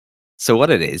So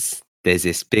what it is, there's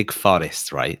this big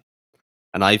forest, right?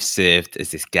 And I've served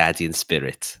as this guardian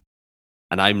spirit,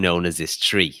 and I'm known as this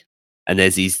tree. And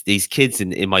there's these kids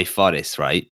in my forest,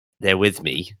 right? They're with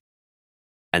me,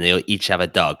 and they each have a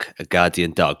dog, a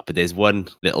guardian dog. But there's one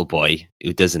little boy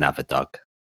who doesn't have a dog.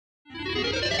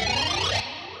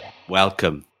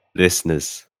 Welcome,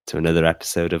 listeners, to another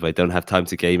episode of I Don't Have Time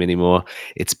to Game Anymore.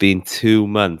 It's been 2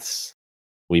 months.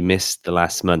 We missed the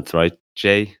last month, right,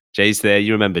 Jay? Jay's there.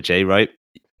 You remember Jay, right?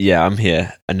 Yeah, I'm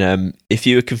here. And if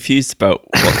you were confused about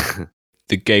what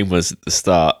the game was at the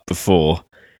start before,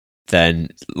 then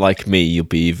like me, you'll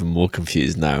be even more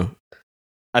confused now.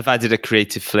 I've added a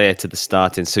creative flair to the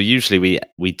starting. So usually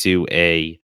we do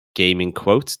a gaming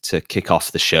quote to kick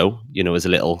off the show, as a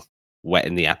little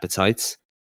whetting the appetites.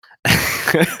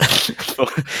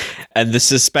 And the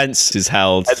suspense is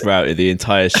held throughout the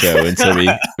entire show until we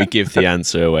give the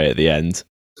answer away at the end.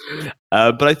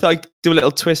 But I thought I'd do a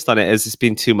little twist on it as it's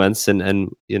been 2 months and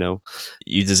You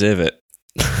deserve it.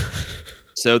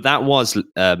 So that was,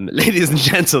 ladies and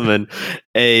gentlemen,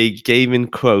 a gaming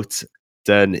quote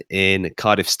done in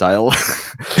Cardiff style,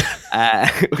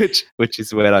 which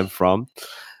is where I'm from.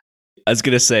 I was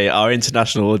going to say, our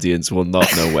international audience will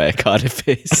not know where Cardiff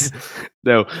is.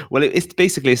 No, well,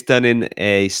 it's done in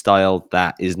a style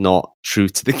that is not true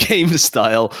to the game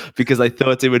style, because I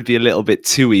thought it would be a little bit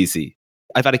too easy.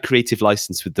 I've had a creative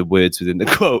license with the words within the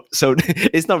quote, so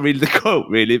it's not really the quote,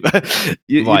 really, but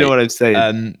you know what I'm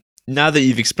saying. Now that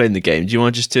you've explained the game, do you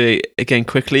want to just do it again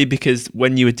quickly? Because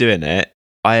when you were doing it,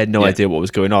 I had no idea what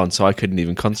was going on, so I couldn't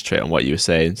even concentrate on what you were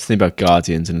saying. Something about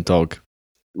guardians and a dog.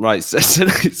 Right,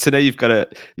 so now you've got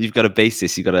a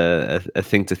basis, you've got a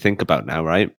thing to think about now,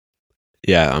 right?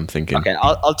 Yeah, I'm thinking. Okay,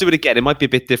 I'll do it again. It might be a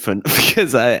bit different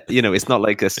because it's not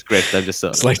like a script. I'm just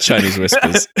it's like Chinese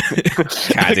whispers,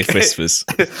 Cardiff whispers.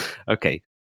 Okay.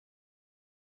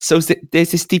 So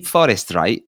there's this deep forest,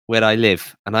 right, where I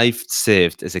live, and I've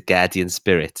served as a guardian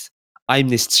spirit. I'm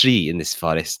this tree in this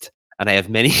forest, and I have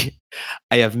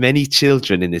many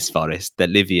children in this forest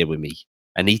that live here with me.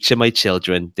 And each of my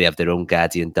children, they have their own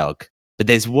guardian dog. But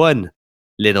there's one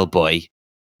little boy,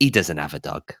 he doesn't have a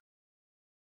dog.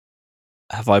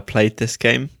 Have I played this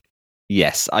game?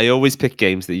 Yes, I always pick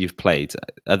games that you've played.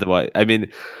 Otherwise,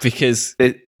 because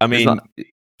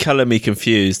colour me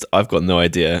confused. I've got no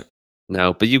idea.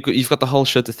 No, but you've got the whole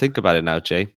show to think about it now,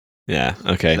 Jay. Yeah,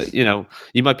 okay. But, you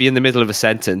might be in the middle of a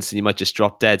sentence and you might just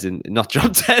drop dead and not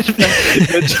drop dead.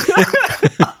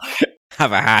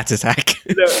 Have a heart attack.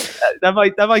 That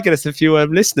might get us a few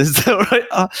listeners, though,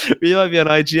 right? We might be on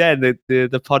IGN,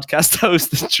 the podcast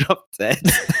host that dropped dead.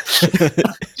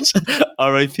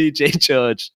 R.I.P. J.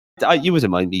 George. You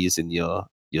wouldn't mind me using your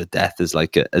death as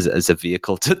like as a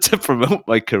vehicle to promote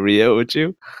my career, would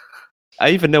you? I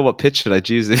even know what picture I'd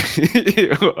use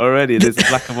already. There's a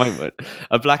black and white one.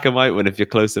 A black and white one if you're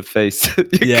close of face.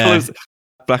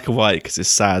 Black and white because it's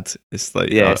sad. It's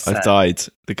like I've died.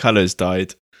 The colours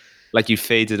died. Like you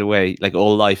faded away, like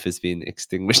all life has been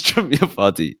extinguished from your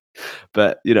body.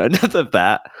 But enough of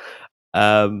that.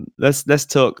 Let's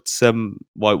talk some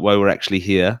why we're actually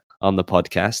here on the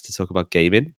podcast to talk about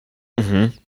gaming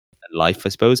and life, I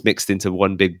suppose, mixed into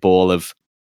one big ball of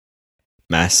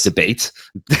mess debate.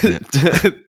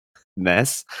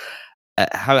 Mess.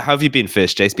 How have you been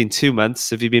first, Jay? It's been 2 months.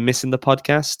 Have you been missing the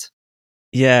podcast?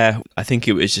 Yeah, I think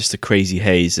it was just a crazy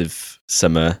haze of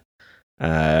summer.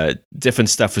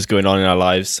 Different stuff was going on in our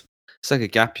lives. It's like a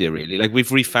gap year, really. Like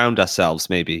we've refound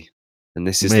ourselves, maybe. And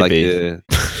this is maybe. Like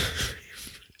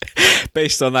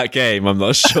based on that game, I'm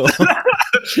not sure.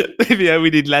 Maybe we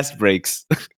need less breaks.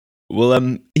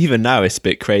 Well, even now it's a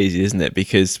bit crazy, isn't it?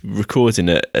 Because we're recording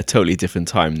at a totally different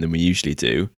time than we usually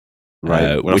do.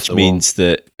 Right. Which means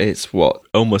that it's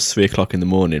almost 3:00 in the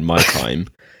morning, my time.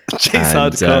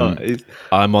 And,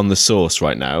 I'm on the sauce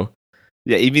right now.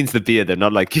 Yeah, he means the beer. They're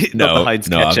not like no, not the Heinz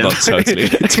I've not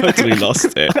totally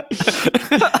lost it.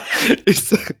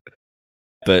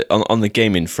 But on the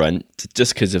gaming front,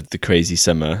 just because of the crazy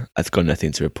summer, I've got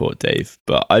nothing to report, Dave.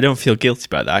 But I don't feel guilty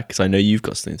about that because I know you've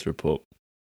got something to report.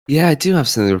 Yeah, I do have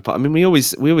something to report. I mean, we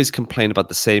always complain about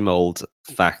the same old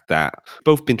fact that we've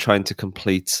both been trying to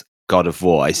complete God of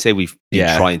War. I say we've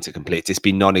been trying to complete. It's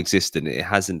been non-existent. It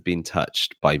hasn't been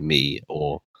touched by me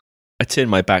or. I turned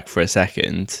my back for a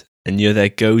second. And you're there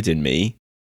goading me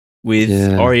with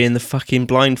Ori and the fucking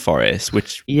Blind Forest,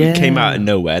 which came out of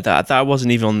nowhere. That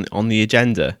wasn't even on the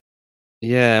agenda.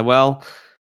 Yeah, well,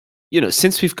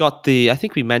 since we've got I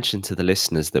think we mentioned to the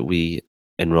listeners that we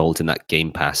enrolled in that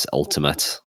Game Pass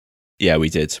Ultimate. Yeah, we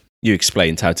did. You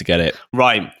explained how to get it.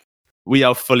 Right. We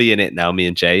are fully in it now, me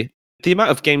and Jay. The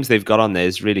amount of games they've got on there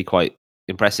is really quite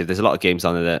impressive. There's a lot of games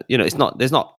on there that, you know,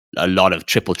 there's not a lot of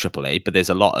triple A, but there's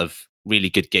a lot of really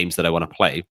good games that I want to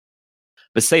play.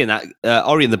 But saying that,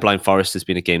 Ori and the Blind Forest has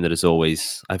been a game that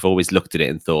I've always looked at it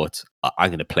and thought, I'm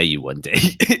going to play you one day.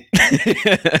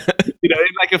 You know,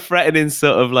 like a threatening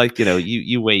sort of like, you know,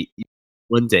 you wait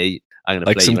one day. I'm going to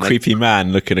like play some creepy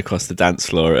man looking across the dance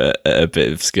floor at a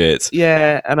bit of skirts.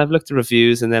 Yeah, and I've looked at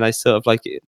reviews, and then I sort of like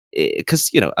it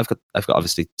because, you know, I've got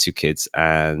obviously 2 kids,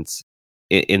 and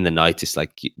in the night, it's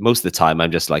like most of the time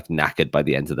I'm just like knackered by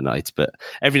the end of the night. But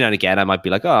every now and again, I might be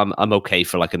like, oh, I'm okay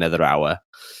for like another hour.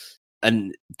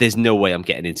 And there's no way I'm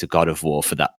getting into God of War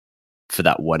for that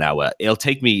 1 hour. It'll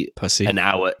take me an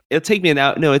hour. It'll take me an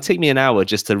hour. No, it'll take me an hour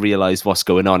just to realize what's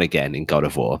going on again in God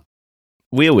of War.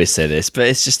 We always say this, but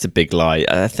it's just a big lie.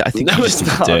 I think no, it's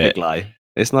not a big lie.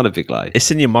 It's not a big lie. It's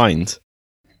in your mind.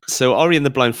 So Ori and the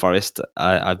Blind Forest,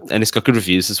 and it's got good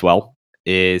reviews as well.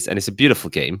 And it's a beautiful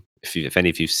game. If any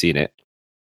of you've seen it,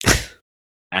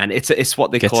 and it's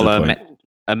what they call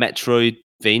a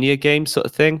Metroidvania game sort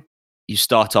of thing. You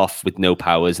start off with no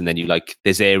powers, and then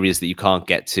there's areas that you can't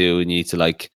get to, and you need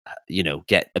to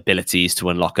get abilities to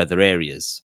unlock other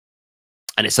areas.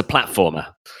 And it's a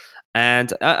platformer,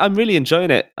 and I'm really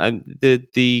enjoying it.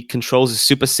 The controls are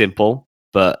super simple,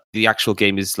 but the actual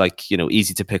game is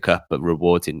easy to pick up but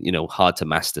rewarding, hard to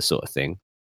master sort of thing,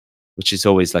 which is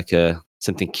always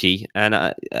something key. And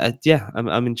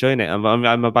I'm enjoying it.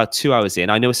 I'm about 2 hours in.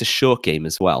 I know it's a short game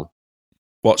as well.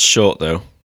 What's short though?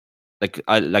 Like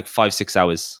 5-6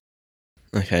 hours.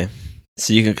 Okay,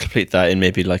 so you can complete that in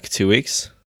maybe 2 weeks.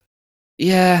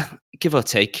 Yeah, give or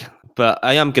take. But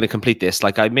I am going to complete this.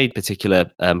 I made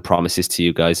particular promises to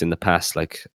you guys in the past,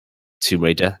 like Tomb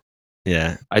Raider.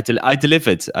 Yeah, I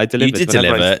delivered. You did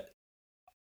deliver.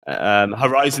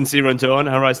 Horizon Zero Dawn.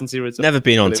 Never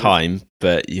been on time,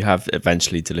 but you have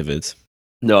eventually delivered.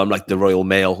 No, I'm like the Royal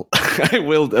Mail. I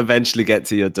will eventually get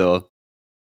to your door.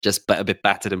 Just a bit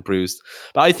battered and bruised.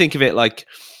 But I think of it like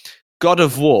God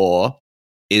of War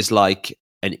is like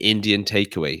an Indian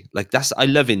takeaway. I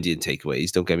love Indian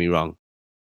takeaways, don't get me wrong.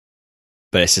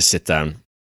 But it's just sit down.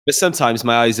 But sometimes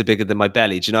my eyes are bigger than my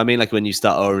belly. Do you know what I mean? Like when you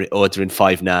start ordering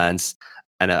 5 naans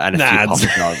and a few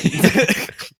popcorn.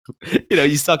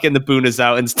 You start getting the boonas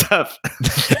out and stuff.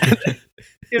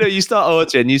 You start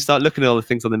ordering, you start looking at all the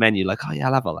things on the menu, like, oh yeah,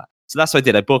 I'll have all that. So that's what I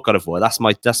did. I bought God of War. That's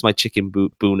my chicken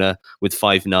boona with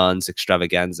 5 naans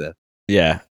extravaganza.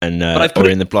 Yeah, and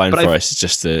Ori in the Blind Forest is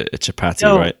just a chapati,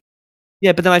 right?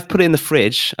 Yeah, but then I've put it in the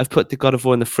fridge. I've put the God of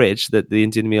War in the fridge, the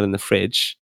Indian meal in the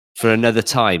fridge for another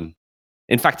time.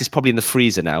 In fact, it's probably in the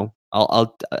freezer now.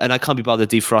 And I can't be bothered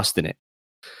defrosting it.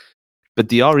 But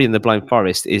the Ori in the Blind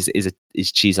Forest is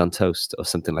cheese on toast or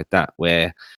something like that,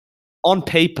 where on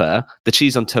paper, the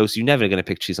cheese on toast, you're never going to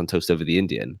pick cheese on toast over the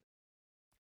Indian.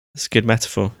 It's a good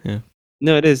metaphor, yeah.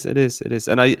 No, it is. And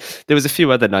there was a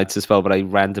few other nights as well, but I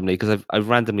randomly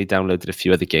downloaded a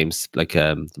few other games, like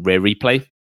Rare Replay.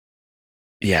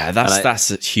 Yeah, that's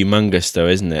humongous though,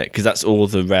 isn't it? Because that's all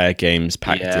the Rare games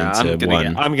packed into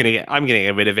one. I'm gonna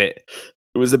get rid of it.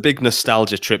 It was a big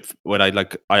nostalgia trip when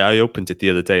I opened it the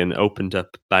other day and opened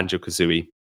up Banjo-Kazooie.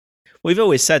 We've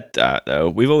always said that, though.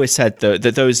 We've always said that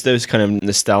those kind of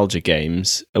nostalgia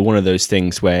games are one of those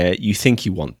things where you think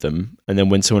you want them, and then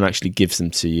when someone actually gives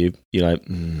them to you, you're like,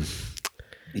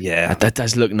 yeah, that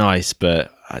does look nice,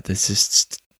 but this is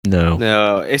no.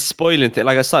 No, it's spoiling things.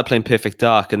 I started playing Perfect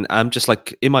Dark, and I'm just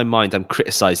in my mind, I'm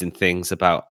criticizing things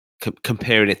about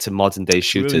comparing it to modern day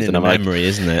shooters, and I'm memory,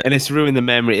 isn't it? And it's ruining the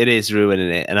memory. It is ruining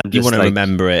it, and you want to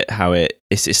remember it how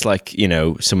it's like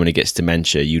someone who gets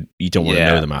dementia. You don't want to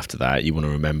know them after that. You want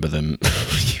to remember them.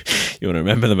 You want to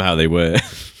remember them how they were.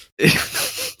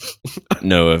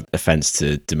 No offense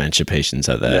to dementia patients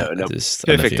out there. No.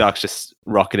 Perfect Dark's just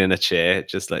rocking in a chair,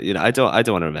 just I don't want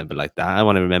to remember like that. I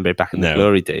want to remember it back in the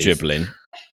glory days. Dribbling.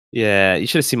 Yeah, you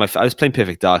should have seen I was playing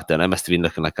Perfect Dark then. I must have been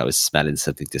looking like I was smelling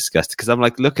something disgusting because I'm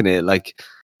looking at it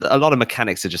a lot of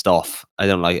mechanics are just off. I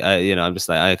don't I'm just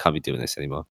I can't be doing this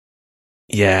anymore.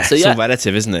 Yeah, so it's all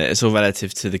relative, isn't it? It's all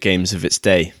relative to the games of its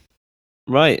day.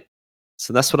 Right.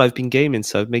 So that's what I've been gaming.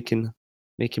 So I'm making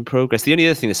progress. The only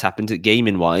other thing that's happened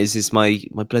gaming wise is my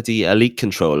bloody Elite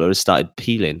controller has started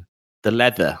peeling. The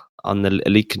leather on the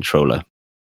Elite controller.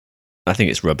 I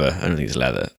think it's rubber. I don't think it's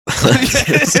leather.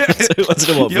 I don't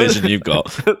know what version you've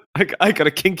got. I got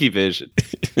a kinky version.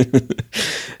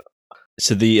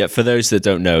 So for those that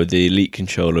don't know, the Elite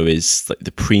controller is like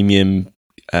the premium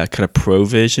kind of pro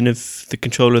version of the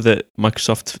controller that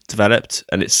Microsoft developed,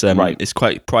 and it's it's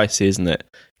quite pricey, isn't it,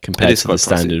 compared to the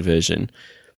standard version?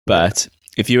 But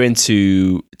if you're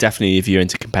into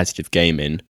competitive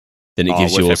gaming, then it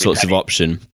gives you all sorts of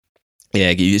option.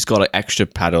 Yeah, it's got like extra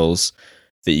paddles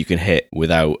that you can hit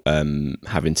without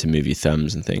having to move your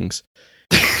thumbs and things.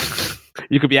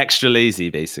 You could be extra lazy,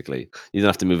 basically. You don't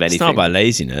have to move anything. It's not about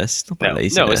laziness. It's not about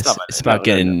laziness. No, it's not. It's about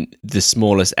getting the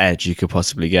smallest edge you could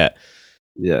possibly get.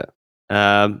 Yeah.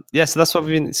 Yeah, so that's what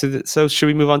we've been... So should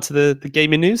we move on to the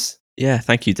gaming news? Yeah,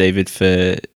 thank you, David,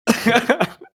 for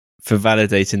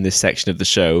validating this section of the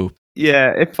show.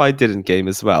 Yeah, if I didn't game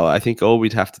as well, I think all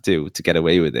we'd have to do to get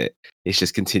away with it is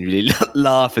just continually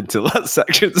laugh until that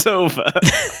section's over.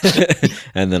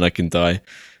 And then I can die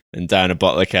and down a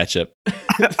bottle of ketchup.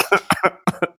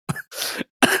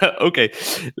 Okay,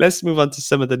 let's move on to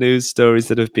some of the news stories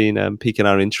that have been piquing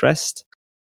our interest.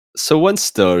 So one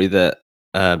story that...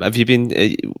 have you been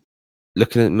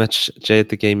looking at much, Jay, at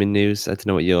the gaming news? I don't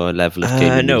know what your level of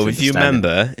gaming no, news if you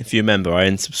remember, I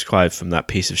unsubscribed from that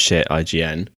piece of shit,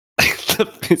 IGN.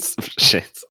 Piece of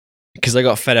shit. Because I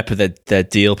got fed up with their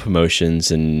deal promotions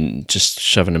and just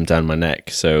shoving them down my neck.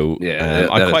 So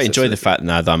I quite enjoy the fact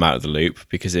now that I'm out of the loop,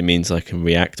 because it means I can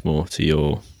react more to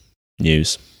your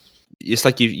news. It's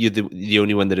like you're the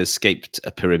only one that escaped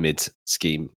a pyramid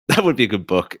scheme. That would be a good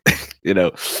book.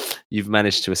 You've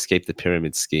managed to escape the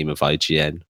pyramid scheme of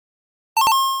IGN.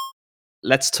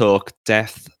 Let's talk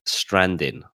Death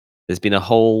Stranding. There's been a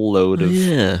whole load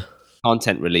of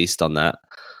content released on that.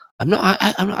 I'm not.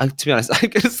 To be honest, I'm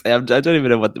gonna say I don't even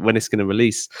know when it's going to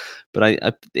release.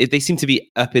 But they seem to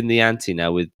be up in the ante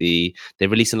now with they're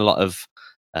releasing a lot of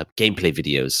gameplay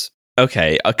videos.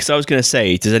 Okay, because I was going to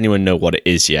say, does anyone know what it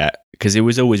is yet? Because it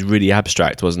was always really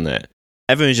abstract, wasn't it?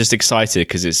 Everyone's just excited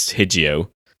because it's Hideo.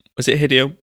 Was it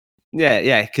Hideo?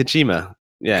 Yeah, Kojima.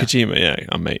 Yeah, Kojima.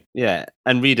 Yeah, mate. Yeah,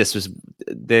 and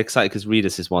they're excited because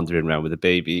Reedus is wandering around with a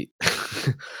baby.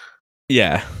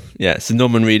 Yeah. So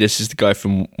Norman Reedus is the guy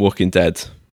from Walking Dead.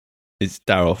 It's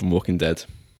Daryl from Walking Dead.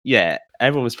 Yeah,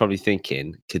 everyone was probably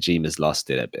thinking Kojima's lost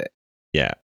it a bit.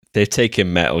 Yeah, they've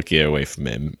taken Metal Gear away from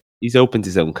him. He's opened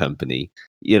his own company.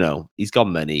 He's got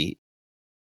money.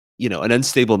 An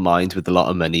unstable mind with a lot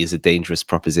of money is a dangerous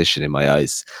proposition in my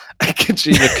eyes.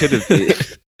 Kojima could have been...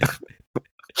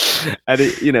 and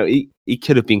he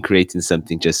could have been creating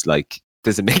something just like...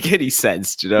 Doesn't make any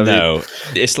sense. Do you know what I mean?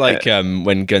 It's like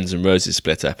when Guns N' Roses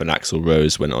split up and Axl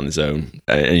Rose went on his own,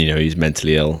 and he's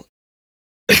mentally ill.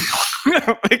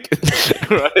 Right.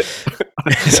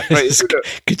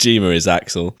 Kojima is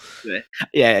Axl.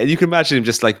 Yeah, you can imagine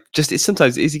him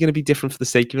sometimes is he going to be different for the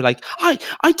sake of like, I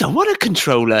don't want a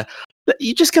controller.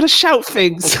 You just got to shout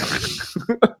things.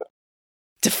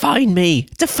 Define me.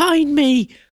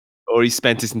 Or he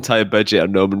spent his entire budget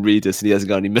on Norman Reedus and he hasn't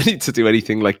got any money to do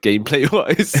anything like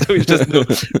gameplay-wise. So he's just Norman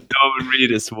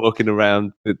Reedus walking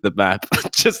around with the map.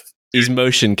 He's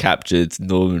motion captured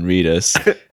Norman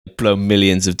Reedus. Blow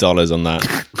millions of dollars on that.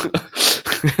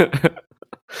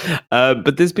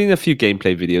 But there's been a few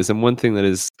gameplay videos, and one thing that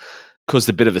has caused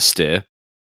a bit of a stir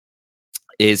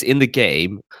is in the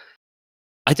game,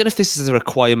 I don't know if this is a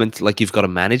requirement, like you've got to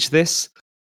manage this,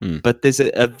 but there's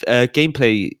a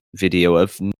gameplay video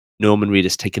of Norman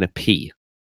Reedus taking a pee.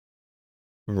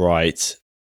 Right.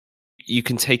 You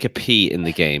can take a pee in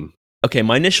the game. Okay,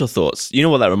 my initial thoughts, you know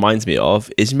what that reminds me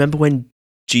of, is remember when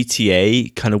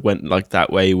GTA kind of went like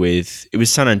that way with... It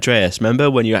was San Andreas,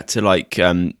 remember when you had to like...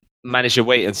 manage your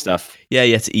weight and stuff. Yeah,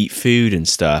 you had to eat food and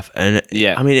stuff. And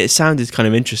yeah, I mean, it sounded kind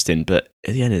of interesting, but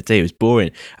at the end of the day, it was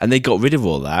boring. And they got rid of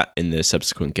all that in the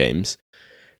subsequent games.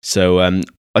 So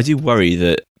I do worry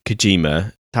that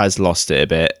Kojima has lost it a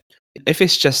bit. If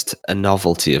it's just a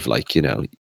novelty of like, you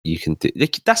can do...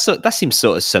 That seems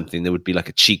sort of something that would be like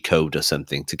a cheat code or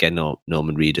something to get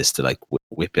Norman Reedus to like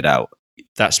whip it out.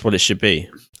 That's what it should be.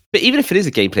 But even if it is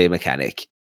a gameplay mechanic,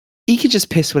 he can just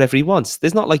piss whatever he wants.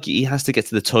 There's not like he has to get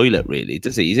to the toilet, really,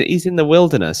 does he? He's in the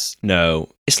wilderness. No.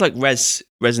 It's like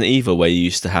Resident Evil, where you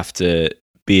used to have to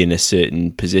be in a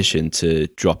certain position to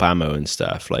drop ammo and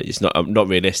stuff. Like, it's not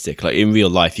realistic. Like, in real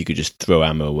life, you could just throw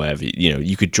ammo wherever,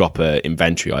 you could drop an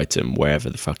inventory item wherever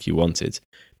the fuck you wanted.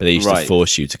 But they used to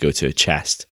force you to go to a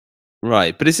chest.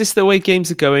 Right. But is this the way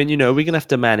games are going? We're going to have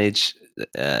to manage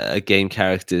a game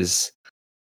character's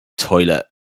toilet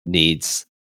needs.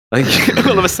 Like,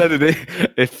 all of a sudden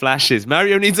it flashes.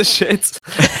 Mario needs a shit.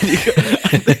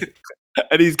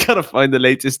 And he's got to find the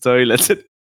latest toilet.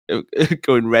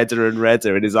 Going redder and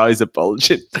redder, and his eyes are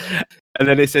bulging. And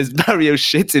then it says, Mario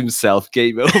shit himself,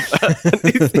 game over.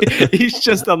 He's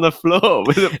just on the floor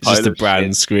with a pile just a brown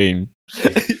shit. Screen.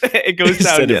 It goes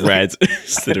down. Instead of red.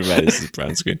 Instead of red, it's a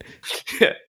brown screen.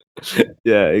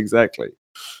 Yeah, exactly.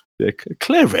 Yeah,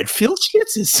 Claire Redfield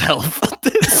shits himself.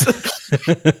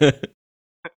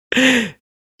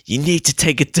 You need to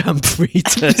take a dump,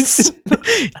 Reedus.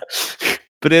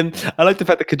 But I like the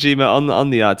fact that Kojima on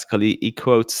the article he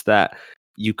quotes that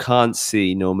you can't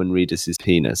see Norman Reedus'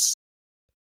 penis.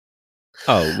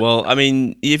 Oh, well, I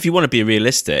mean, if you want to be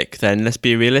realistic, then let's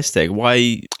be realistic.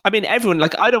 Why? I mean, everyone,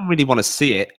 like, I don't really want to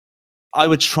see it. I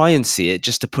would try and see it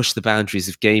just to push the boundaries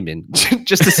of gaming,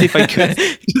 just to see if I could.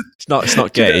 It's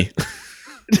not gay.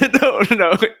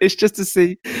 No, it's just to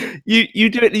see you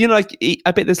do it. You know, like,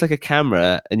 I bet there's like a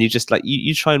camera, and you just like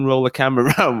you try and roll the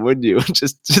camera around, wouldn't you?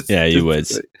 You would.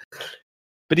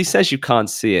 But he says you can't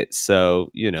see it,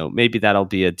 so maybe that'll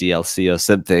be a DLC or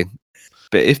something.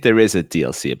 But if there is a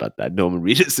DLC about that, Norman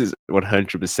Reedus is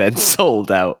 100%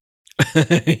 sold out.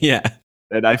 Yeah.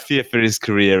 And I fear for his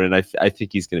career, and I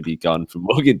think he's going to be gone from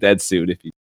Walking Dead soon.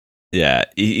 Yeah,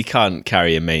 he can't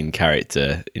carry a main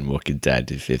character in Walking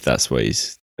Dead if that's what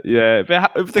he's... Yeah,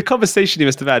 but the conversation he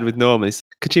must have had with Norman,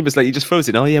 Kojima's like, he just throws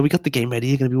in, oh yeah, we got the game ready,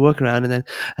 you're going to be walking around, and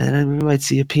then we might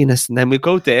see a penis, and then we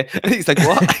go there, and he's like,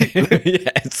 what?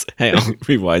 Yes, hang on,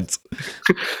 rewind.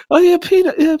 Oh yeah,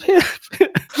 penis.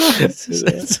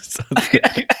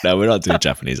 No, we're not doing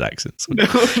Japanese accents. No,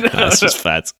 that's just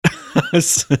fat.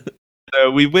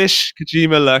 So we wish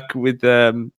Kojima luck with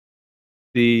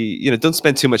don't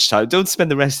spend too much time. Don't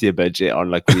spend the rest of your budget on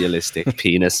like realistic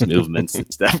penis movements and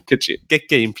stuff. Get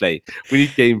gameplay. We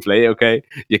need gameplay, okay?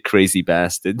 You crazy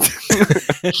bastard.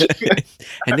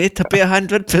 I need to be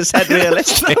 100%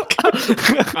 realistic.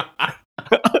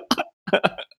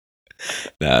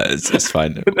 No, it's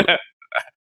fine.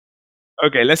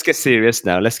 Okay, let's get serious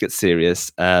now.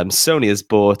 Sony has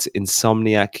bought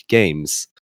Insomniac Games,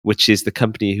 which is the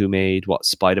company who made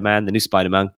Spider-Man, the new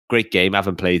Spider-Man. Great game. I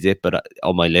haven't played it, but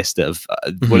on my list of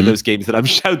one of those games that I'm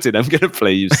shouting, I'm going to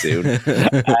play you soon. It's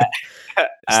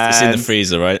in the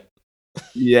freezer, right?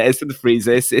 Yeah, it's in the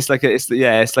freezer. It's like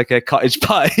a cottage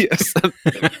pie or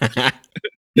something.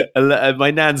 My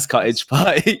nan's cottage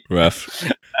pie. Rough.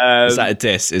 Is that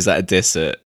a diss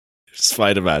at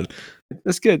Spider-Man?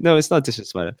 That's good. No, it's not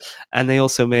disrespectful. And they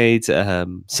also made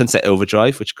Sunset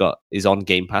Overdrive, which is on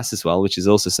Game Pass as well, which is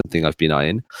also something I've been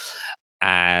eyeing.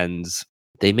 And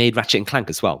they made Ratchet and Clank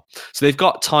as well. So they've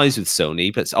got ties with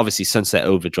Sony, but obviously Sunset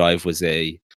Overdrive was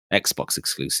a Xbox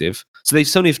exclusive. So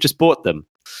Sony have just bought them.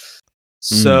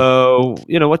 So,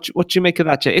 what do you make of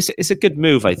that, Jay? It's a good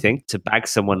move, I think, to bag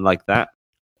someone like that.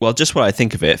 Well, just what I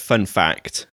think of it, fun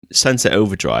fact, Sunset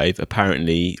Overdrive,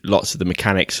 apparently lots of the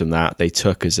mechanics from that they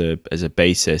took as a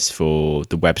basis for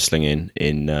the web slinging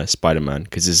in Spider-Man,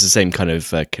 because it's the same kind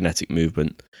of kinetic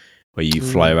movement where you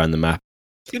fly around the map.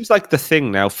 Seems like the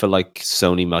thing now for like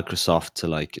Sony, Microsoft to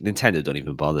like Nintendo don't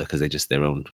even bother because they're just their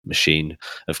own machine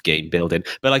of game building.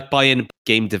 But like buying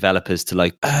game developers to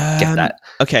like get that.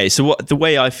 Okay, so the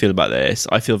way I feel about this,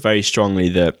 I feel very strongly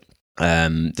that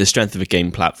the strength of a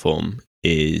game platform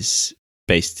is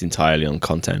based entirely on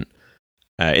content.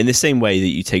 In the same way that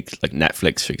you take like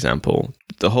Netflix, for example,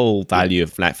 the whole value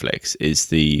of Netflix is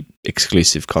the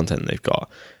exclusive content they've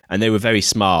got. And they were very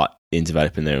smart in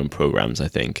developing their own programs, I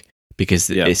think, because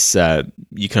it's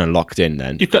you kind of locked in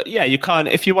then. You can't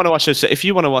if you want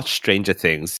to watch Stranger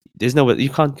Things, you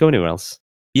can't go anywhere else.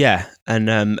 Yeah, and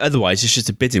otherwise it's just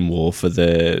a bidding war for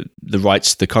the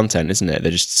rights to the content, isn't it?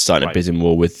 They're just starting a bidding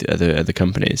war with other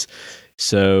companies.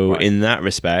 So in that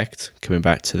respect, coming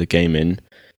back to the gaming,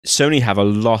 Sony have a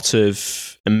lot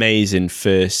of amazing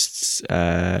first,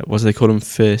 what do they call them?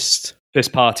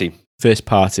 First party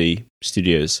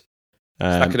studios.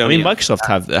 Microsoft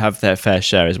have their fair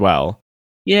share as well.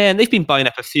 Yeah, and they've been buying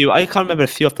up a few. I can't remember a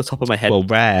few off the top of my head. Well,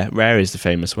 Rare is the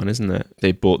famous one, isn't it?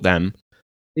 They bought them.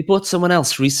 They bought someone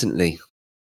else recently.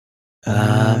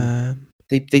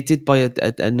 They did buy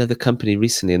another company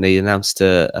recently, and they announced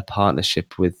a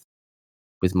partnership with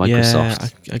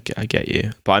Microsoft. Yeah, I get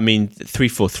you. But I mean,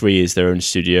 343 is their own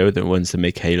studio, the ones that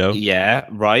make Halo. Yeah,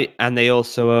 right. And they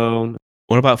also own...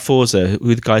 What about Forza?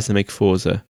 Who are the guys that make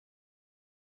Forza?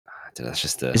 That's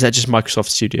just Is that just Microsoft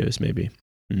Studios, maybe?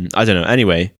 I don't know.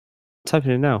 Anyway. Type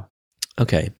it in now.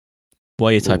 Okay.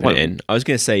 While you're typing it in, I was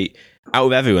going to say, out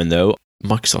of everyone, though,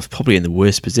 Microsoft's probably in the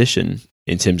worst position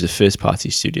in terms of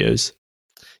first-party studios.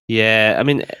 Yeah, I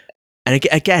mean... And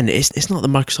again, it's not that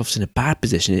Microsoft's in a bad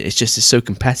position. It's just it's so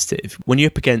competitive. When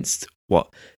you're up against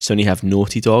Sony have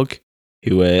Naughty Dog,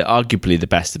 who are arguably the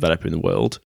best developer in the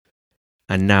world,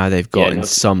 and now they've got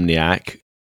Insomniac.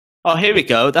 Oh, here we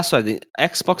go. That's why the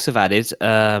Xbox have added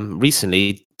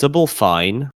recently Double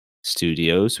Fine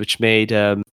Studios, which made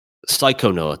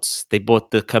Psychonauts. They bought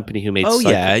the company who made.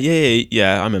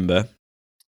 Yeah. I remember.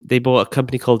 They bought a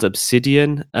company called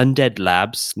Obsidian, Undead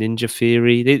Labs, Ninja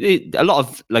Theory. They a lot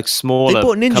of like smaller. They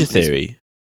bought Ninja companies. Theory.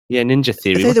 Yeah, Ninja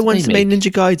Theory. Are they the ones that made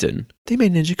Ninja Gaiden? They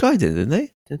made Ninja Gaiden, didn't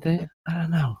they? Did they? I don't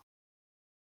know.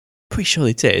 Pretty sure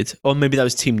they did. Or maybe that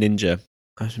was Team Ninja.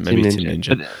 Maybe Team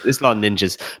Ninja. But there's a lot of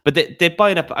ninjas. But they're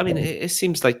buying up. I mean, it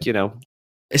seems like,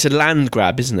 it's a land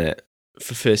grab, isn't it?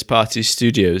 For first party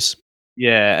studios.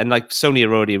 Yeah, and like Sony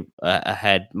are already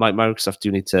ahead. Microsoft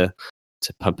do need to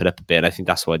pump it up a bit. I think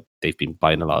that's why they've been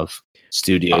buying a lot of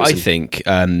studios. I think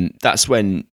that's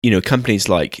when companies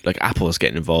like Apple's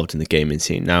getting involved in the gaming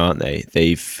scene now, aren't they?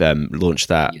 They've launched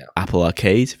that Apple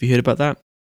Arcade. Have you heard about that?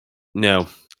 No,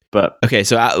 but okay.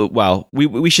 So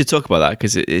we should talk about that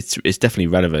because it's definitely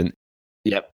relevant.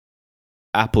 Yep.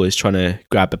 Apple is trying to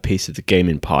grab a piece of the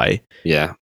gaming pie.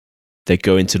 Yeah. They're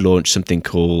going to launch something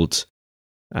called,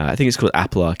 I think it's called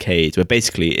Apple Arcade, where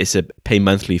basically it's a pay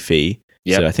monthly fee.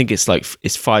 Yep. So I think it's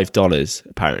 $5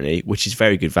 apparently, which is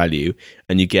very good value,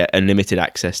 and you get unlimited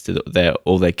access to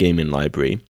all their gaming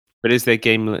library. But is their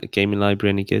gaming library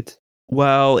any good?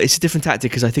 Well, it's a different tactic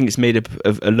because I think it's made up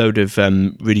of a load of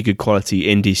really good quality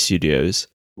indie studios.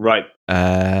 Right.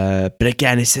 But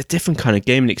again, it's a different kind of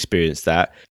gaming experience.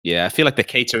 Yeah, I feel like they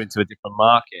cater into a different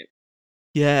market.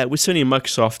 Yeah, with Sony and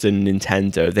Microsoft and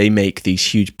Nintendo, they make these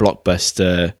huge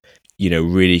blockbuster,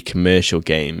 really commercial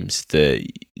games that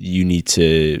you need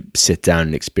to sit down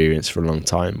and experience for a long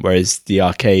time. Whereas the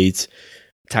arcade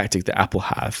tactic that Apple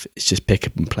have is just pick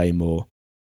up and play more.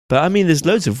 But I mean, there's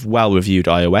loads of well-reviewed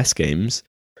iOS games.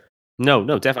 No,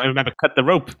 definitely. I remember Cut the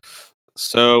Rope.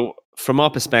 So from our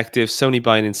perspective, Sony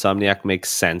buying Insomniac makes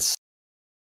sense.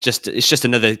 It's just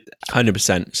another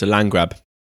 100%. It's a land grab.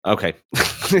 Okay.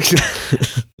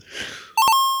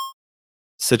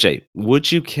 So Jay,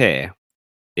 would you care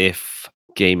if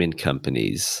gaming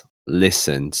companies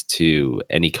listened to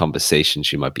any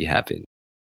conversations you might be having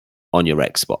on your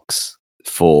Xbox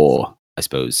for, I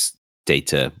suppose,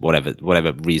 data,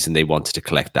 whatever reason they wanted to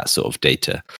collect that sort of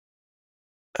data?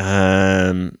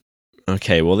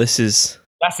 Okay, well that's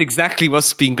exactly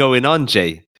what's been going on,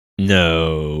 Jay.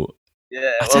 No.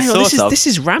 Yeah, this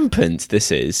is rampant.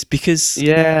 This is because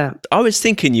I was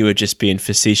thinking you were just being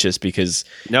facetious because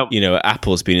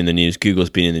Apple's been in the news, Google's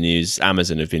been in the news,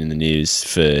 Amazon have been in the news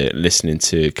for listening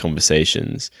to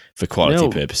conversations for quality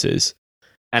purposes.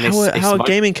 And how are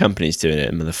gaming companies doing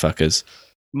it, motherfuckers?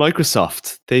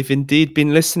 Microsoft, they've indeed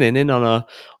been listening in on a.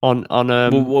 With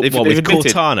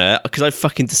Cortana? Because I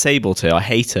fucking disabled her. I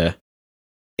hate her.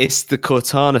 It's the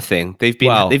Cortana thing. They've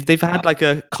been they've had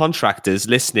like contractors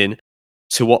listening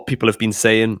to what people have been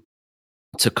saying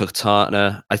to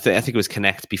Cortana. I think it was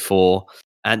Connect before,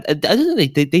 and I don't know.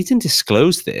 They didn't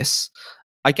disclose this.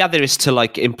 I gather it's to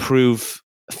like improve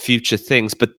future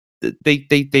things, but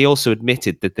they also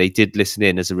admitted that they did listen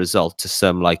in as a result to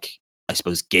some like, I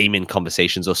suppose, gaming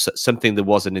conversations or something that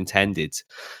wasn't intended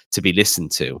to be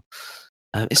listened to.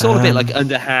 It's all a bit like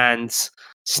underhand,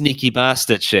 sneaky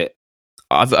bastard shit.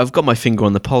 I've got my finger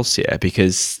on the pulse here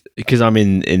because I'm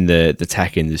in the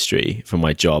tech industry for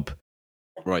my job.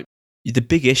 Right. The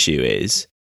big issue is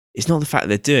it's not the fact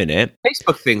they're doing it.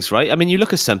 Facebook things, right? I mean, you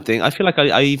look at something. I feel like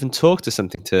I even talked to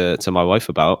something to my wife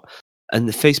about, and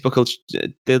the Facebook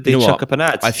will chuck up an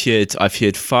ad. I've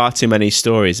heard far too many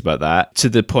stories about that to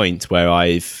the point where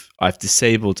I've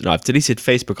deleted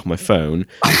Facebook on my phone.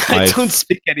 I don't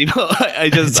speak anymore. I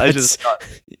just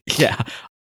yeah.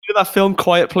 That film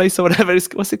Quiet Place or whatever,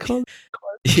 what's it called?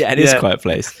 Yeah, it is Quiet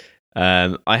Place.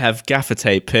 I have gaffer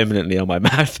tape permanently on my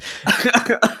mouth.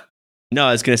 No,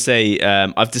 I was going to say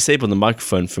I've disabled the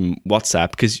microphone from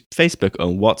WhatsApp because Facebook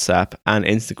own WhatsApp and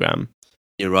Instagram.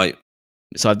 You're right.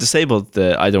 So I've disabled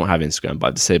I don't have Instagram, but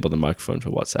I've disabled the microphone for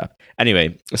WhatsApp.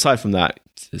 Anyway, aside from that,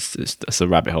 it's a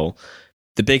rabbit hole.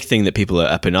 The big thing that people are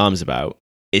up in arms about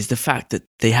is the fact that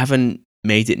they haven't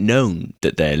made it known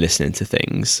that they're listening to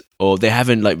things, or they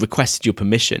haven't like requested your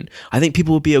permission. I think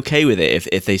people would be okay with it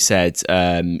if they said,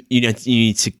 you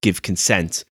need to give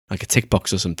consent, like a tick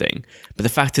box or something. But the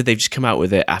fact that they've just come out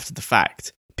with it after the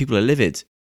fact, people are livid.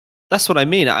 That's what I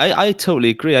mean. I totally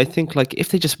agree. I think like if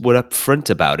they just were upfront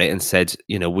about it and said,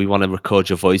 we want to record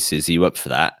your voices, are you up for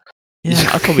that? Yeah,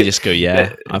 I'd probably just go,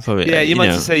 yeah. I'd probably, you might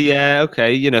just say, yeah,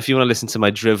 okay. If you want to listen to my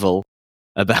drivel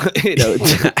about, they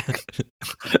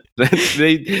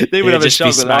would have a shot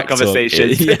with that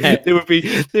conversation. Yeah.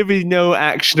 There'd be no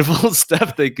actionable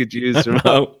stuff they could use.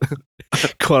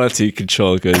 Quality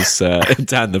control goes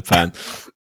down the pan.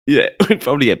 Yeah, we'd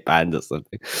probably get banned or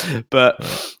something. But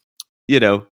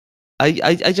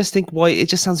I just think why it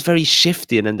just sounds very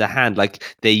shifty and underhand,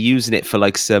 like they're using it for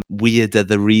like some weirder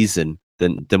the reason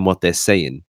than what they're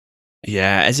saying.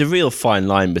 Yeah, there's a real fine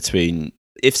line between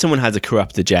if someone has a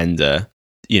corrupt agenda.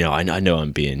 I know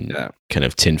I'm being kind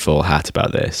of tinfoil hat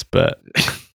about this, but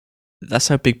that's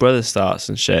how Big Brother starts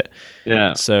and shit.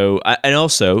 Yeah. So, and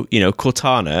also,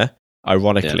 Cortana,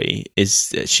 ironically, is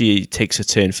that she takes a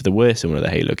turn for the worse in one of the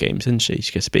Halo games, isn't she?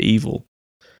 She gets a bit evil.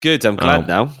 Good, I'm glad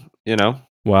now,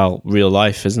 Well, real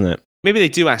life, isn't it? Maybe they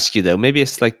do ask you, though. Maybe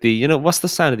it's like what's the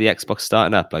sound of the Xbox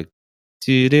starting up? Like,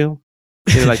 do you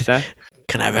like that?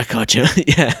 Can I record you?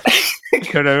 Yeah.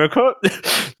 Can I record?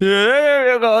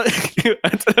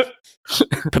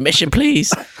 Permission,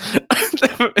 please.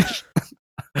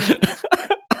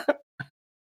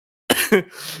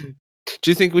 Do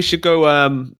you think we should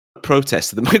go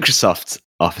protest at the Microsoft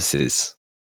offices?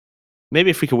 Maybe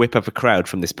if we could whip up a crowd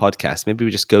from this podcast, maybe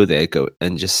we just go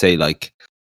and just say, like,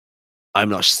 I'm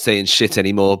not saying shit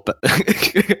anymore, but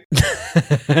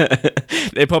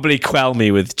they probably quell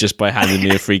me with just by handing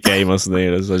me a free game or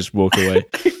something as I just walk away.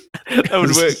 That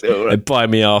would work. They buy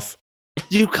me off.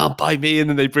 You can't buy me, and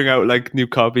then they bring out like new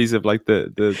copies of like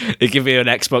the. They give me an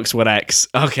Xbox One X.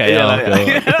 Okay, all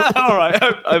right.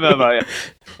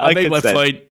 I made my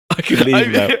point. I can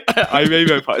leave now. I made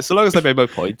my point. So long as I made my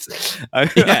point.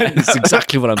 That's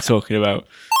exactly what I'm talking about.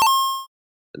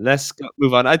 Let's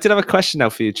move on. I did have a question now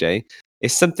for you, Jay.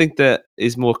 It's something that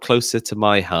is more closer to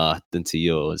my heart than to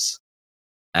yours.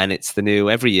 And it's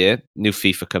every year, new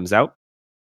FIFA comes out.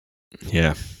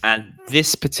 Yeah. And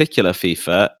this particular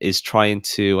FIFA is trying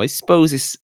to, I suppose,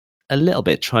 is a little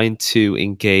bit trying to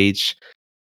engage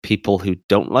people who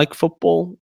don't like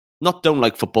football. Not don't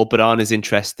like football, but aren't as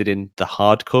interested in the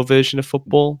hardcore version of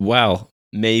football. Well,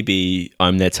 maybe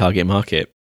I'm their target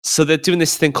market. So they're doing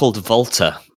this thing called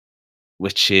Volta,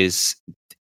 which is,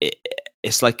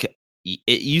 it's like,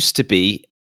 it used to be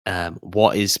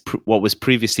what was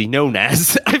previously known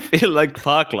as, I feel like,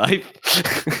 Park Life.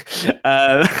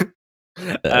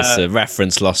 That's a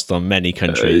reference lost on many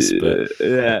countries. But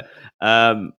yeah.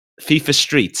 FIFA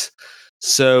Street.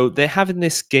 So they're having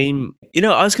this game.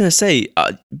 I was going to say,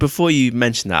 before you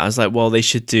mentioned that, I was like, well, they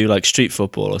should do like street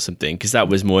football or something, because that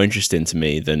was more interesting to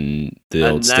me than the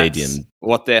old stadium.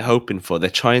 What they're hoping for. They're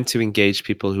trying to engage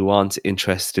people who aren't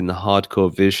interested in the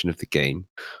hardcore version of the game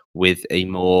with a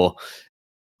more,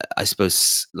 I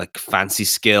suppose, like fancy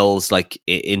skills, like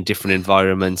in different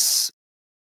environments.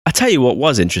 I tell you what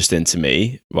was interesting to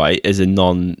me, right,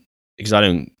 because I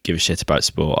don't give a shit about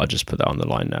sport. I'll just put that on the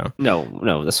line now.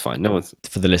 No, that's fine. No one's...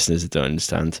 For the listeners that don't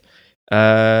understand.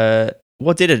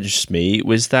 What did interest me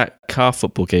was that car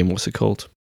football game. What's it called?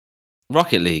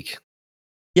 Rocket League.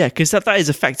 Yeah, because that is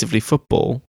effectively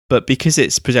football, but because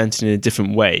it's presented in a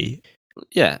different way.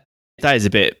 Yeah. That is a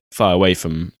bit far away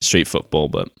from street football,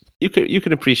 but... You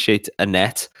can appreciate a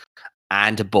net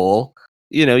and a ball.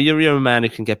 You're a man who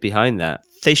can get behind that.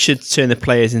 They should turn the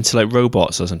players into like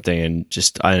robots or something, and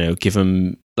just, I don't know, give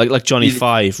them like Johnny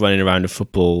Five running around a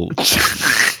football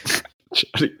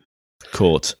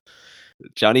court.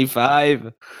 Johnny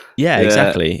Five. Yeah,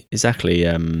 exactly. It's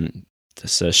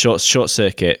a short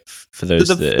circuit for those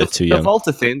that are too young. The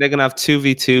Volta thing, they're gonna have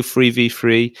 2v2,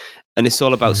 3v3, and it's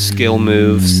all about skill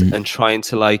moves and trying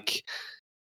to like.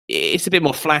 It's a bit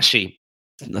more flashy.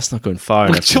 That's not going far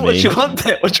enough for me. What do you want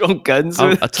there? What do you want, guns?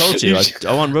 I told you,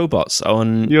 I want robots. I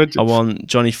want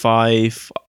Johnny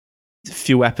Five, a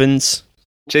few weapons.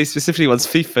 Jay specifically wants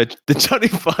FIFA, the Johnny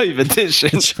Five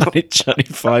edition. Johnny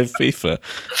Five FIFA.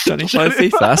 Johnny Five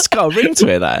FIFA. That's got a ring to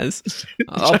it, that is.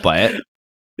 I'll buy it.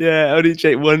 Yeah, only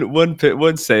Jay,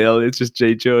 one sale, it's just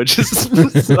Jay George.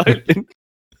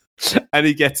 And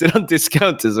he gets it on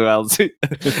discount as well. So you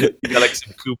got like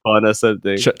some coupon or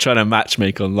something. Trying to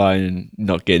matchmake online and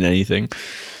not getting anything.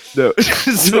 No,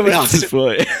 someone else's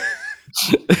for it.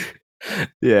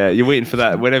 Yeah, you're waiting for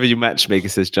that. Whenever you matchmake, it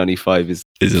says Johnny Five is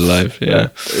alive. Yeah.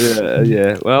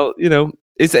 Well,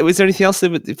 is there anything else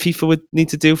that FIFA would need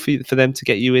to do for them to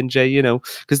get you in, Jay?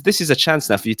 Because this is a chance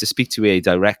now for you to speak to EA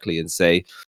directly and say,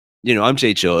 I'm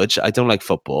Jay George. I don't like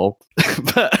football,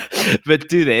 but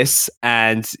do this,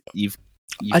 and you've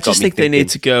I just think they need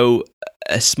to go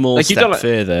a small step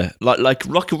further. Like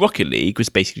Rocket League was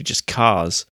basically just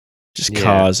cars,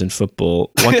 cars and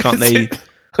football. Why can't they?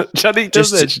 Johnny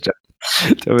does it.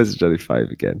 That was Johnny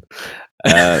Five again.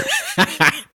 I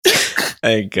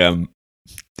think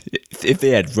if they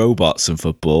had robots and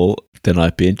football, then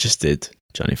I'd be interested.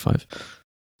 Johnny Five.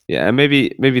 Yeah, and maybe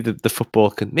the football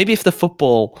can. Maybe if the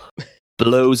football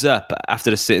blows up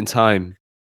after a certain time,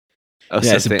 or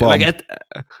something. It's a bomb. Like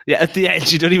at the end,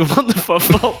 you don't even want the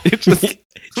football. You're just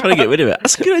trying to get rid of it.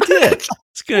 That's a good idea.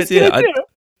 It's a good idea.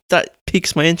 That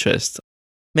piques my interest.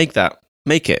 Make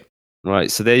it.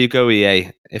 Right. So there you go, EA.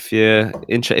 If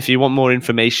you want more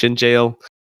information, Jail.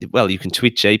 Well, you can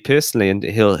tweet Jay personally, and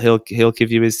he'll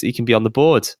give you he can be on the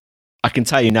board. I can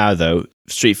tell you now, though,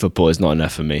 street football is not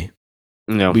enough for me.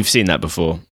 No, we've seen that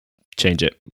before. Change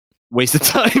it. Waste of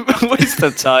time. Waste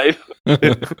of time.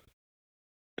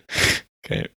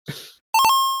 Okay.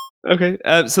 Okay.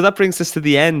 So that brings us to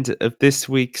the end of this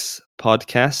week's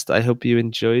podcast. I hope you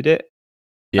enjoyed it.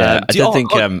 Yeah, I don't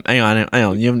think. Hang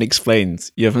on. You haven't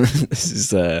explained. You haven't. This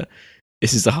is a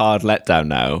hard letdown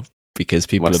now because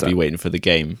people will be waiting for the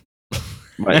game.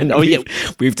 Right. And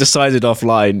we've decided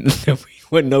offline that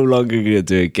we're no longer going to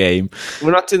do a game.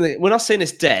 We're not saying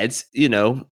it's dead. You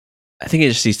know. I think it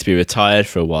just needs to be retired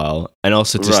for a while, and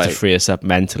also just to free us up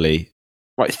mentally.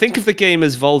 Right. Think of the game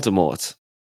as Voldemort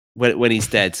when he's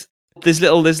dead. There's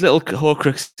little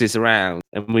Horcruxes around,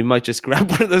 and we might just grab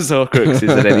one of those Horcruxes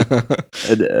at any,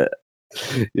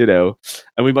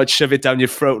 and we might shove it down your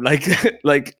throat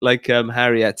like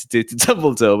Harry had to do to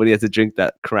Dumbledore when he had to drink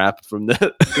that crap from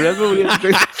the. Remember when he had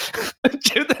to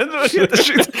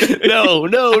drink? No.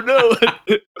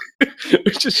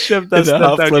 We just shoved that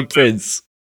stuff down your Prince.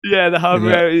 Yeah, the hard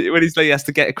when he's like he has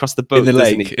to get across the boat in the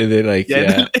lake.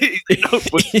 Yeah.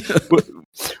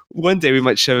 One day we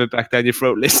might shove it back down your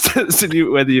throat, listeners,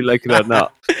 whether you like it or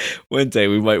not. One day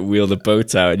we might wheel the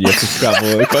boat out and you have to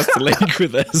travel across the lake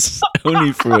with us,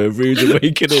 only for a rude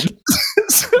awakening.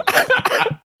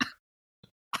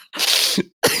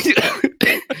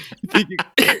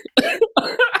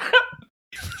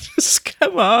 Just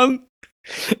come on,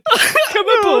 come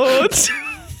aboard.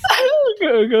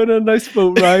 We're going on a nice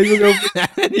boat ride. You're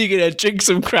gonna drink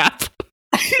some crap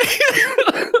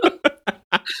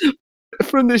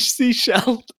from the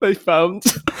seashell they found.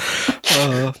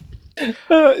 So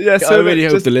I really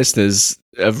hope the listeners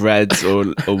have read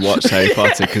or watched Harry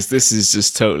Potter, because this is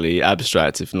just totally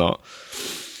abstract, if not.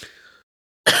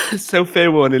 So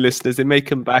fair warning, listeners, they may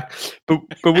come back, but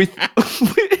we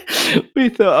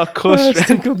thought our core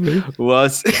strength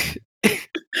was.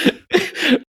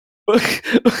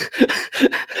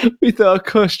 We thought our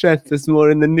core strength is more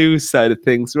in the news side of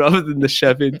things rather than the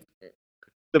shoving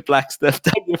the black stuff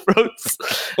down your throats.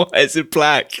 Why is it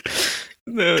black?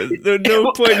 No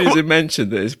point is it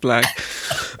mentioned that it's black.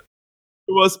 It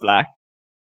was black.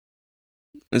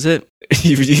 Is it?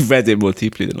 You've read it more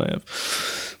deeply than I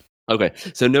have. Okay,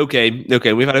 so no game.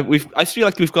 I feel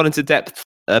like we've gone into depth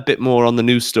a bit more on the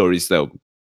news stories though.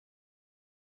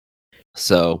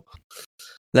 So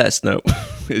let us know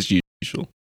as usual.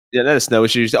 Yeah, let us know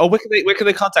as usual. Oh, where can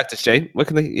they contact us, Jane? Where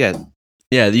can they?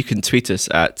 Yeah, you can tweet us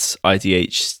at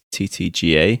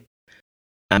IDHTTGA.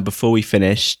 And before we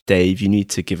finish, Dave, you need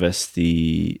to give us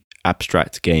the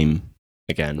abstract game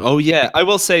again. Oh yeah, I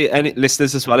will say, any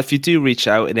listeners as well, if you do reach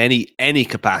out in any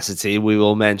capacity, we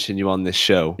will mention you on this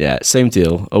show. Yeah, same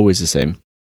deal. Always the same.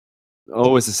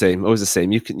 Always the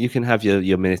same. You can have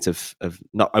your minute of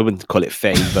not. I wouldn't call it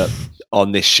fame, but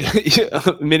on this show,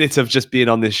 a minute of just being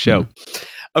on this show.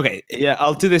 Okay, yeah,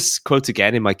 I'll do this quote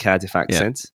again in my Cardiff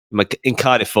accent, in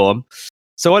Cardiff form.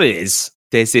 So what it is,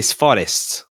 there's this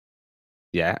forest,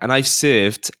 and I've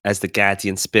served as the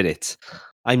guardian spirit.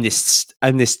 I'm this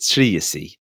tree, you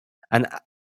see, and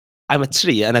I'm a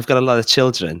tree, and I've got a lot of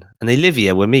children, and they live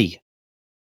here with me,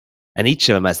 and each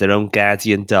of them has their own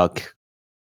guardian dog.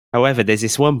 However, there's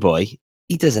this one boy,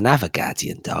 he doesn't have a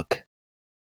guardian dog.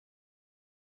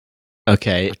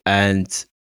 Okay, and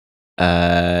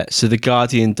so the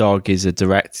guardian dog is a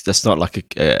direct, that's not like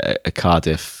a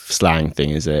Cardiff slang thing,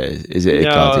 is it? Is it a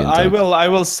guardian dog? I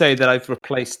will say that I've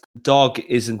replaced, dog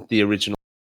isn't the original.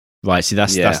 Right, see,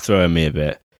 that's throwing me a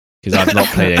bit, because I've not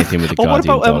played anything with the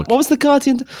guardian dog. What was the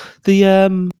guardian,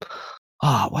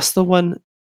 what's the one?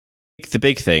 The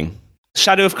big thing.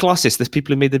 Shadow of Colossus. There's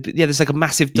people who made there's like a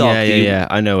massive dog. Yeah.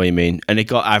 I know what you mean. And it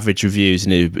got average reviews,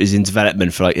 and it was in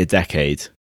development for like a decade.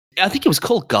 I think it was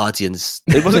called Guardians.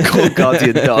 It wasn't called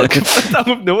Guardian Dog.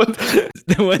 No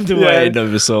wonder why it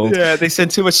never sold. Yeah, they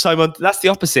spent too much time on. That's the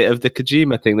opposite of the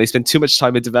Kojima thing. They spend too much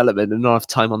time in development and not enough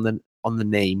time on the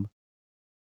name.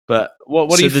 But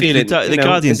what are you feeling? The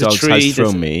Guardian Dog has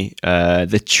thrown me.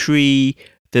 The tree,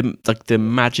 the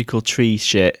magical tree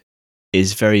shit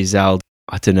is very Zelda.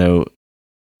 I don't know.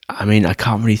 I mean, I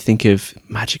can't really think of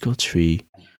magical tree.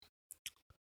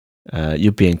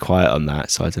 You're being quiet on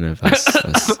that, so I don't know if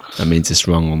that means it's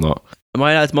wrong or not. Am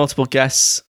I allowed multiple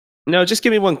guess? No, just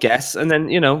give me one guess, and then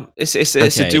it's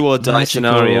a do or die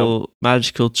scenario.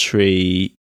 Magical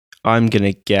tree. I'm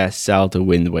gonna guess Zelda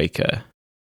Wind Waker.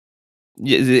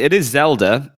 Yeah, it is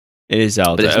Zelda. It is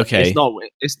Zelda. But it's not.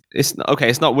 It's not okay.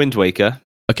 It's not Wind Waker.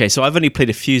 Okay, so I've only played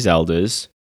a few Zeldas.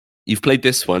 You've played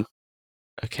this one.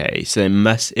 Okay, so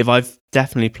if I've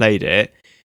definitely played it,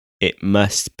 it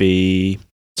must be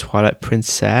Twilight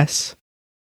Princess.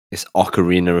 It's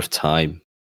Ocarina of Time.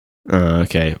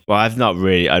 Okay. Well, I've not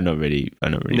really.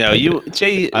 No,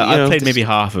 Jay. I played maybe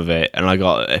half of it, and I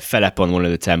got fed up on one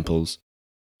of the temples.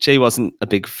 Jay wasn't a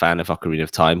big fan of Ocarina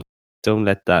of Time. don't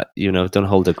let that, don't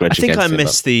hold a grudge. I think against I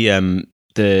missed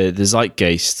the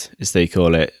zeitgeist, as they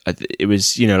call it. It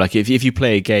was, like if you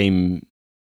play a game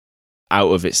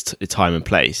out of its time and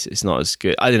place, it's not as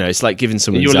good. I don't know. It's like giving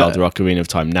someone Zelda Ocarina of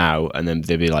Time now, and then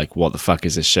they'd be like, "What the fuck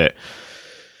is this shit?"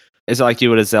 It's like you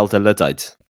were a Zelda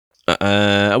Luddite.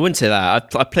 I wouldn't say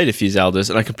that. I played a few Zeldas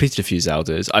and I completed a few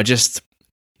Zeldas. I just,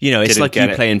 it's like you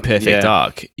playing Perfect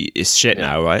Dark. It's shit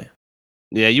now, right?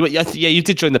 Yeah, you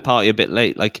did join the party a bit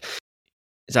late. Like,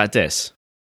 is that this?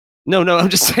 No, I'm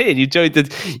just saying you joined the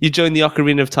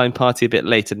Ocarina of Time party a bit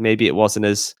late, and maybe it wasn't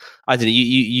as, I don't know.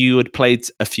 You had played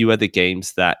a few other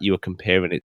games that you were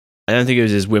comparing it. I don't think it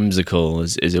was as whimsical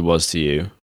as it was to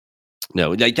you.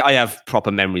 No, like I have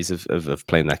proper memories of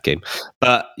playing that game.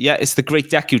 But yeah, it's the Great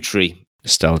Deku Tree.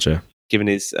 Nostalgia. Giving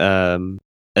his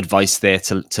advice there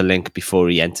to Link before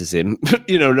he enters him.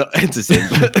 Not enters him,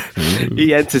 but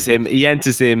he enters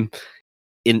him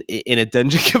in a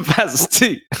dungeon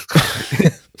capacity.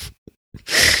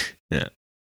 Yeah.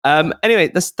 Anyway,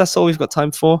 that's all we've got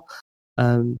time for.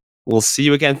 We'll see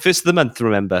you again. First of the month,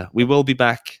 remember. We will be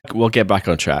back. We'll get back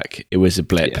on track. It was a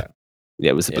blip. Yeah,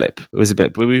 it was a blip. It was a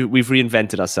blip. We've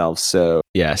reinvented ourselves, so...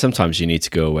 Yeah, sometimes you need to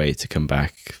go away to come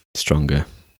back stronger.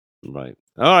 Right.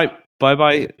 All right.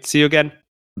 Bye-bye. See you again.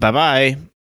 Bye-bye.